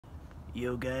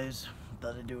Yo guys,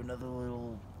 thought I'd do another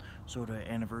little sort of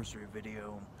anniversary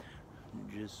video.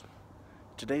 Just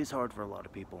today's hard for a lot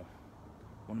of people.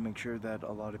 Want to make sure that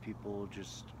a lot of people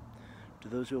to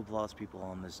those who have lost people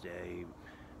on this day,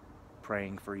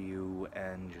 praying for you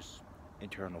and just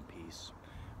eternal peace.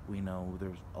 We know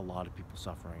there's a lot of people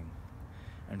suffering.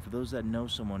 And for those that know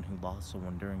someone who lost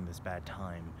someone during this bad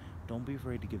time, don't be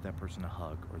afraid to give that person a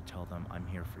hug or tell them I'm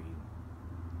here for you.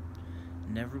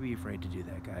 Never be afraid to do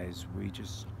that, guys. We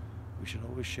should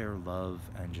always share love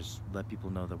and just let people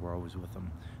know that we're always with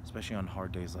them, especially on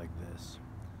hard days like this.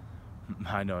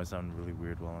 I know I sound really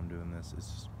weird while I'm doing this.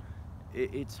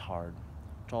 It's hard.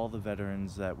 To all the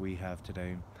veterans that we have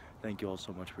today, thank you all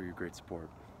so much for your great support.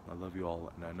 I love you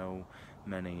all, and I know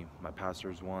many. My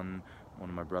pastor is one of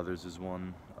my brothers is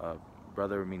one.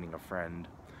 Brother meaning a friend.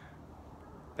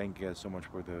 Thank you guys so much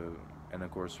and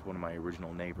of course one of my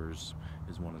original neighbors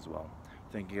is one as well.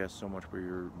 Thank you guys so much for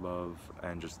your love,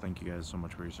 and just thank you guys so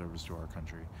much for your service to our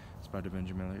country. Spider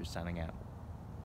Benjamin Miller signing out.